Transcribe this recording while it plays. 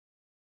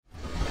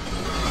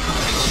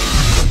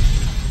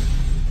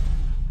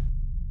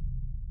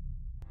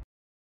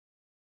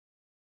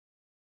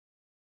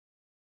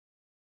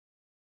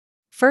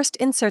First,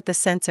 insert the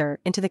sensor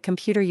into the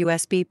computer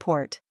USB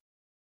port.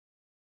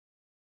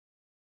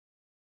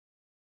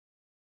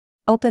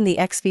 Open the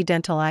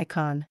Xpectvision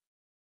icon.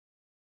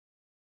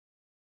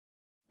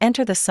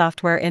 Enter the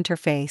software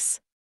interface.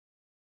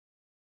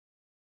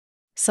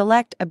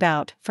 Select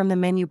About from the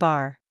menu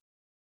bar.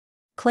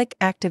 Click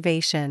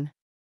Activation.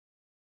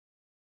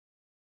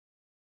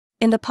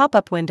 In the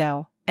pop-up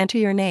window, enter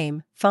your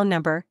name, phone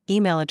number,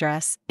 email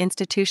address,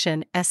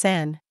 institution,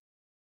 SN.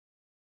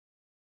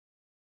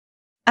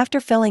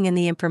 After filling in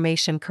the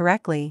information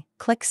correctly,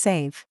 click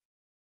Save.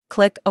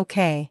 Click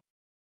OK.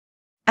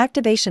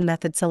 Activation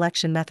Method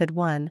Selection Method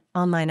 1,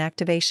 Online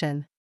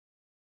Activation.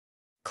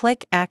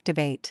 Click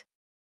Activate.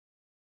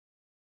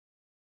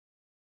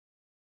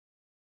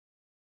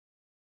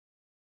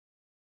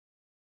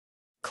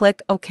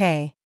 Click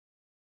OK.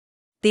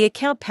 The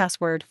account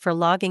password for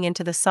logging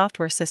into the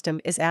software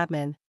system is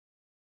admin.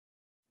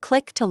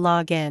 Click to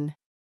log in.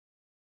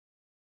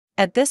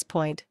 At this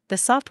point, the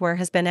software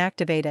has been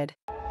activated.